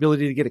lengths, the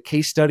ability to get a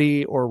case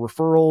study or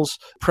referrals,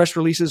 press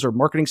releases or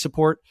marketing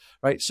support,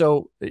 right?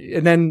 So,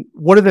 and then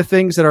what are the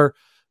things that are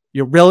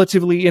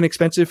relatively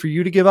inexpensive for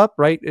you to give up,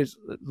 right? Is,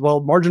 well,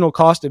 marginal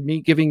cost of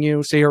me giving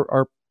you, say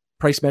our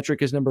price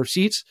metric is number of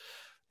seats.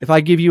 If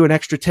I give you an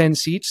extra 10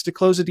 seats to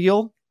close a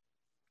deal,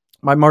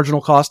 my marginal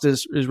cost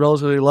is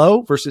relatively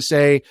low versus,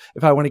 say,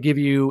 if I want to give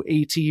you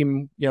a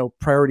team,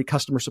 priority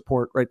customer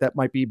support, right? That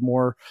might be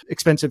more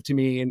expensive to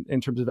me in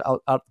terms of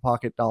out of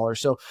pocket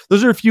dollars. So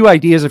those are a few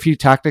ideas, a few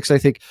tactics I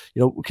think,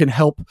 can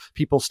help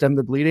people stem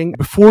the bleeding.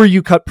 Before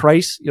you cut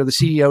price, the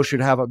CEO should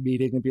have a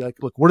meeting and be like,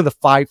 look, what are the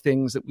 5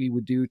 things that we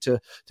would do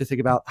to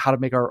think about how to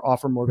make our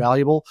offer more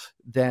valuable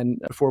than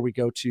before we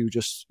go to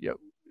just,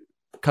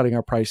 cutting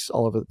our price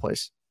all over the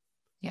place.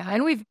 Yeah.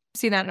 And we've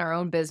seen that in our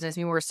own business.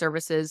 We're a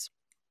services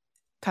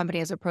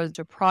company as opposed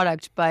to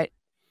product, but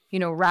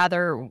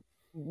rather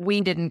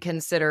we didn't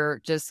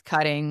consider just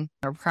cutting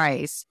our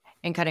price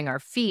and cutting our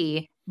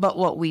fee, but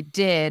what we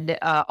did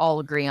all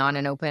agree on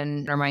and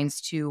open our minds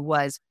to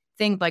was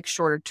things like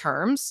shorter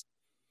terms,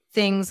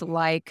 things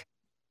like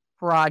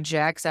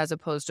projects as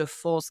opposed to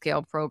full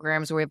scale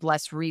programs where we have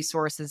less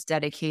resources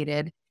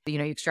dedicated.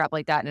 You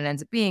extrapolate that and it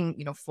ends up being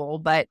full,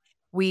 but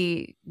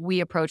we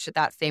approached it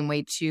that same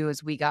way too,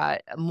 as we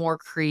got more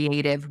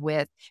creative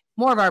with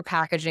more of our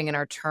packaging and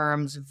our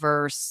terms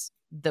versus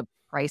the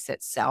price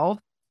itself.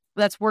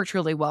 That's worked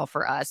really well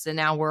for us. And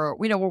now we're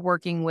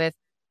working with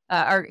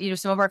our,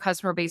 some of our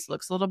customer base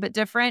looks a little bit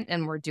different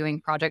and we're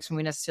doing projects when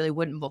we necessarily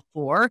wouldn't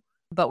before,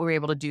 but we were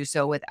able to do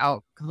so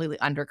without completely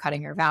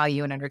undercutting our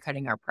value and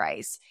undercutting our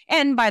price.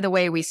 And by the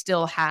way, we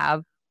still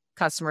have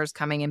customers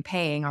coming and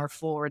paying our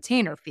full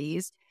retainer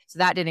fees. So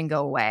that didn't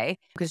go away,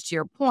 because to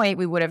your point,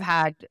 we would have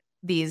had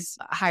these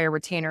higher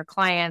retainer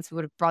clients. We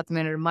would have brought them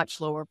in at a much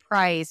lower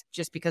price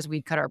just because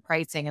we'd cut our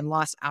pricing and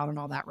lost out on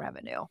all that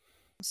revenue.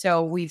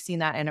 So we've seen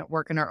that and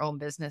work in our own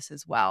business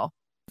as well.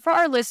 For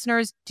our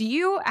listeners, do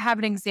you have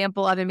an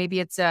example of it? Maybe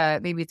it's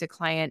a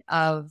client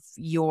of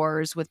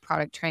yours with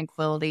Product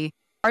Tranquility.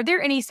 Are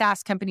there any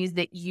SaaS companies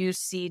that you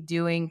see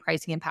doing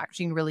pricing and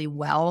packaging really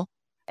well?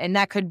 And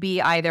that could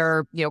be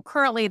either,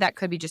 currently, that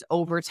could be just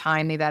over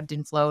time they've ebbed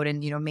and flowed and,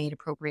 made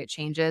appropriate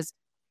changes.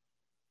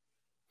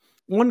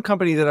 One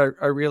company that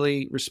I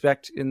really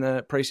respect in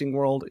the pricing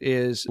world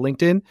is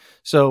LinkedIn.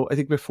 So I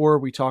think before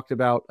we talked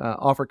about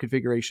offer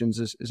configurations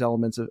as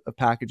elements of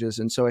packages.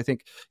 And so I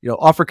think,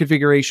 offer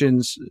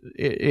configurations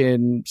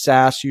in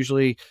SaaS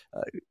usually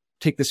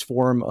take this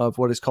form of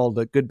what is called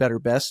the good, better,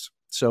 best.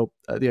 So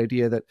the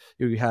idea that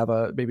you have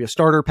maybe a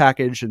starter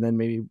package and then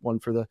maybe one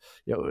for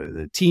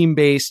the team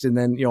based and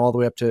then all the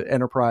way up to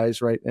enterprise,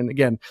 right? And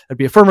again, it'd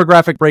be a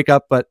firmographic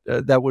breakup, but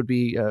that would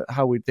be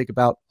how we'd think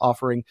about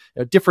offering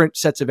different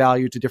sets of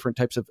value to different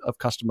types of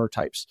customer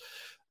types.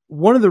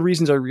 One of the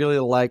reasons I really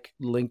like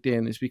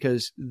LinkedIn is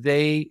because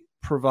they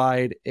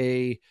provide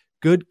a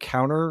good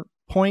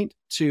counterpoint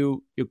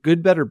to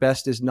good, better,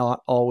 best is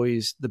not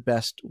always the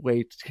best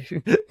way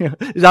to,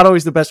 is not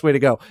always the best way to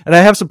go. And I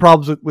have some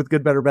problems with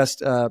good, better,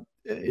 best.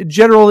 In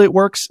general, it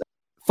works.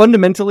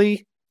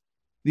 Fundamentally,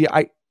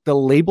 the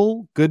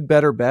label good,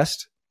 better,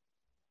 best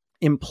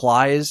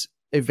implies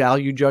a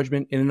value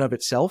judgment in and of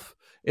itself.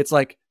 It's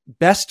like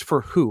best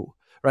for who,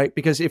 right?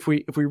 Because if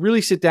we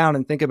really sit down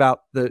and think about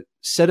the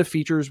set of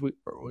features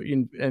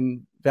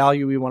and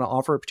value we want to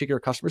offer a particular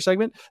customer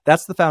segment,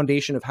 that's the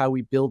foundation of how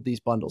we build these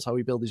bundles, how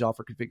we build these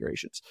offer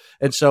configurations.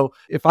 And so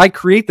if I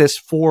create this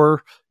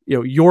for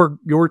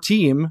your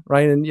team,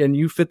 right, and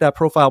you fit that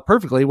profile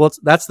perfectly, well,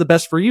 that's the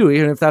best for you,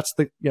 even if that's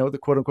the the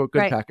quote unquote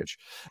good package.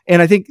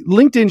 And I think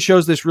LinkedIn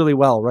shows this really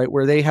well, right,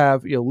 where they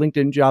have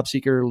LinkedIn Job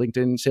Seeker,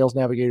 LinkedIn Sales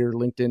Navigator,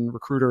 LinkedIn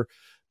Recruiter.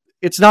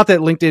 It's not that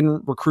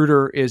LinkedIn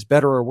Recruiter is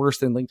better or worse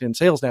than LinkedIn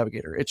Sales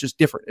Navigator. It's just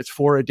different. It's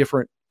for a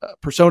different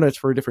persona. It's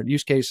for a different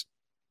use case.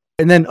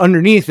 And then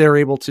underneath, they're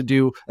able to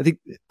do, I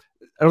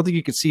don't think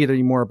you could see it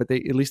anymore, but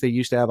at least they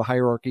used to have a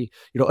hierarchy,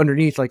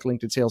 underneath like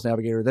LinkedIn Sales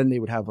Navigator, then they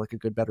would have like a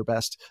good, better,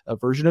 best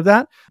version of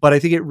that. But I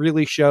think it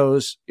really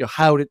shows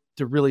how to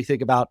really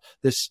think about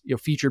this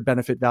feature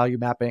benefit value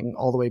mapping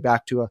all the way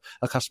back to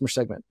a customer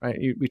segment, right?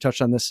 We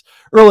touched on this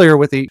earlier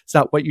with it's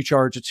not what you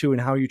charge, it's who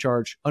and how you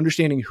charge.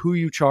 Understanding who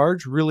you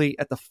charge really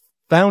at the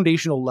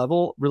foundational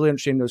level, really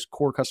understanding those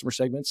core customer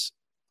segments,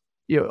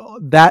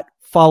 that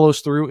follows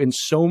through in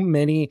so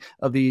many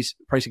of these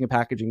pricing and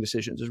packaging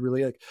decisions. Is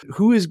really like,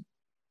 who is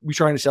we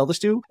trying to sell this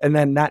to? And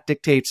then that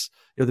dictates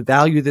the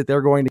value that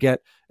they're going to get,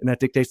 and that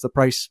dictates the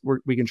price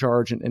we can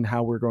charge and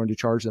how we're going to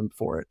charge them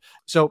for it.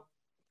 So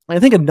I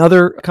think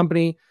another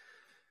company,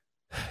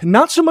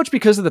 not so much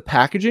because of the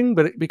packaging,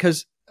 but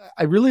because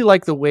I really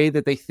like the way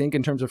that they think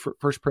in terms of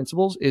first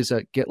principles, is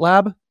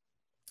GitLab.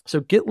 So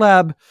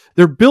GitLab,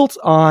 they're built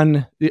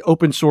on the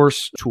open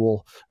source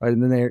tool, right?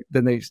 And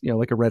then they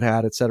like a Red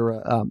Hat, et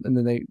cetera. And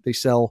then they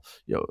sell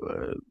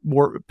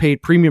more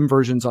paid premium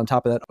versions on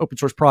top of that open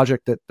source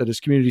project that is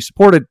community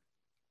supported.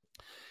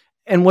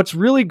 And what's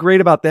really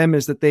great about them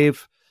is that their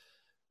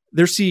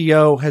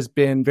CEO has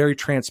been very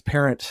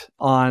transparent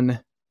on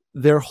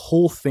their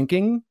whole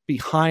thinking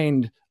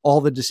behind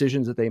all the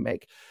decisions that they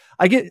make.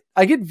 I get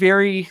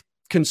very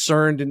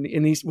concerned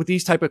in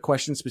these type of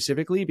questions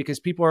specifically, because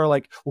people are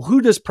like, well,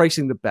 who does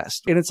pricing the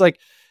best? And it's like,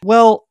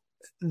 well,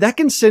 that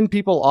can send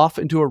people off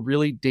into a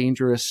really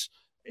dangerous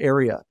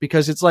area,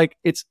 because it's like,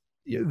 this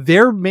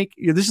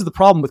is the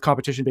problem with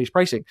competition-based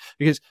pricing,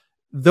 because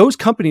those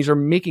companies are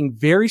making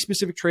very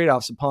specific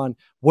trade-offs upon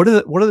what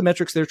are the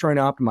metrics they're trying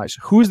to optimize,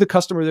 who is the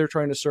customer they're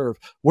trying to serve,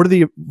 what are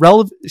the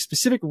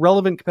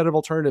relevant competitive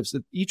alternatives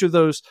that each of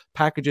those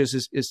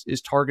packages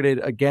is targeted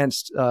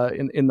against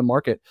in the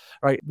market,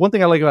 right? One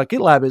thing I like about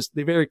GitLab is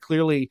they very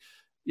clearly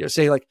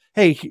say like,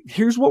 hey,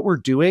 here's what we're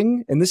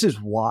doing, and this is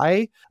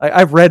why.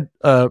 I've read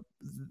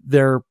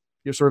their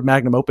sort of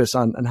magnum opus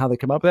on how they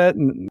come up with it.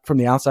 And from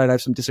the outside, I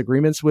have some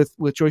disagreements with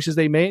choices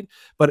they made,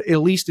 but at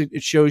least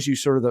it shows you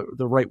sort of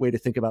the right way to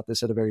think about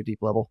this at a very deep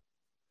level.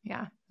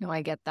 Yeah, no,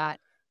 I get that.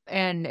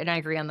 And I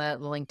agree on the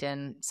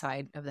LinkedIn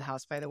side of the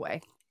house, by the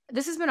way.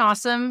 This has been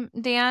awesome,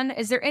 Dan.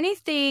 Is there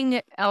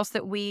anything else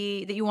that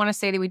you want to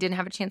say that we didn't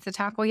have a chance to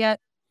tackle yet?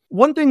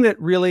 One thing that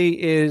really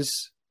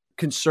is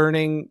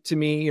concerning to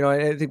me,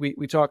 I think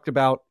we talked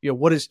about,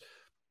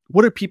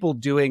 what are people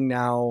doing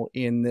now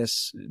in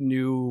this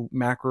new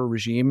macro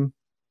regime?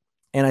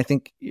 And I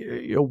think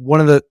one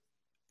of the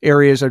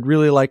areas I'd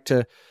really like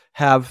to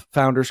have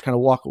founders kind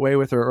of walk away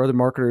with, or other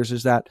marketers,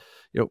 is that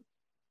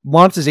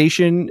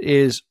monetization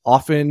is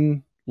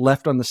often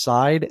left on the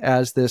side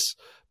as this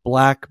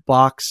black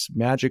box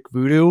magic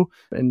voodoo,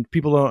 and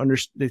people don't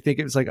understand. They think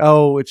it's like,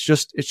 oh, it's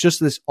just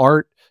this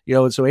art,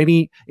 and so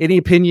any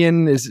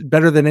opinion is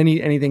better than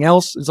anything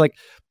else. It's like,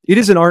 it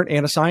is an art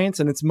and a science,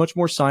 and it's much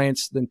more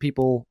science than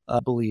people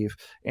believe.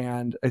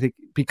 And I think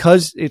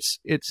because it's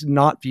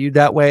not viewed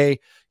that way,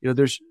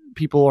 there's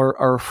people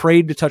are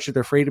afraid to touch it.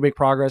 They're afraid to make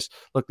progress.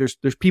 Look,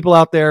 there's people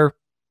out there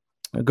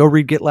go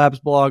read GitLab's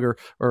blog, or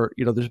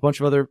there's a bunch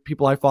of other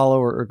people I follow,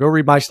 or go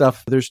read my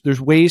stuff.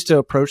 There's ways to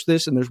approach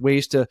this, and there's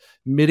ways to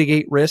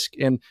mitigate risk,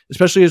 and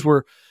especially as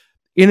we're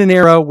in an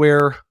era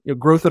where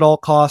growth at all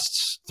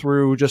costs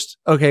through just,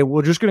 okay,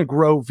 we're just going to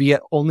grow via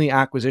only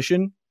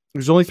acquisition.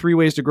 There's only three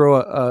ways to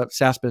grow a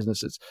SaaS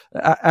business. It's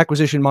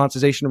acquisition,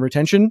 monetization, and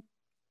retention.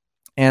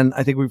 And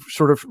I think we've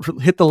sort of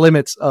hit the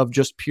limits of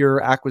just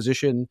pure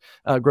acquisition,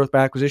 growth by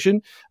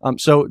acquisition.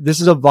 So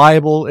this is a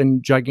viable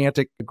and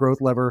gigantic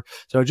growth lever.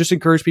 So I just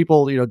encourage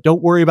people,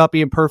 don't worry about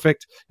being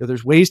perfect.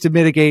 There's ways to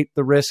mitigate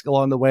the risk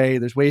along the way.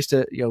 There's ways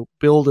to,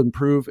 build,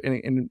 improve,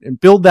 and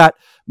build that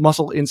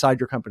muscle inside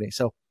your company.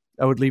 So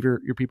I would leave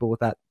your people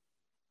with that.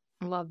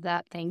 Love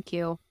that. Thank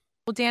you.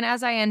 Well, Dan,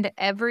 as I end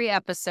every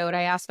episode,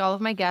 I ask all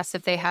of my guests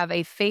if they have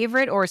a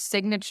favorite or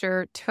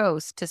signature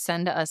toast to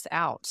send us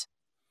out.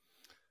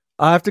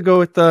 I have to go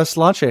with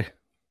Sláinte.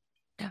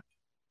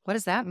 What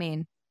does that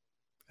mean?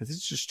 This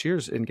is just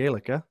cheers in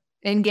Gaelic, yeah?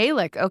 In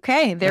Gaelic.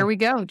 Okay, there we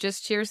go.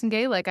 Just cheers in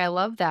Gaelic. I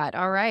love that.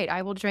 All right,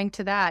 I will drink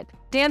to that.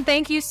 Dan,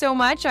 thank you so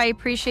much. I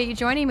appreciate you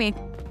joining me.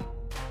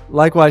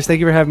 Likewise. Thank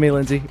you for having me,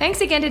 Lindsay.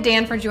 Thanks again to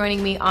Dan for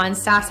joining me on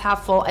SaaS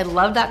Half Full. I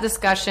love that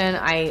discussion.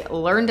 I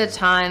learned a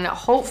ton.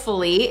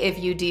 Hopefully, if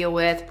you deal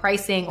with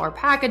pricing or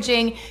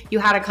packaging, you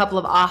had a couple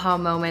of aha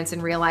moments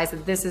and realized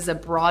that this is a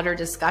broader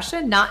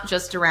discussion, not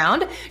just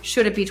around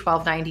should it be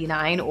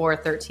 $12.99 or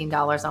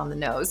 $13 on the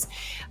nose.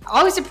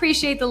 Always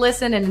appreciate the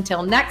listen. And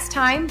until next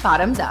time,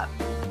 bottoms up.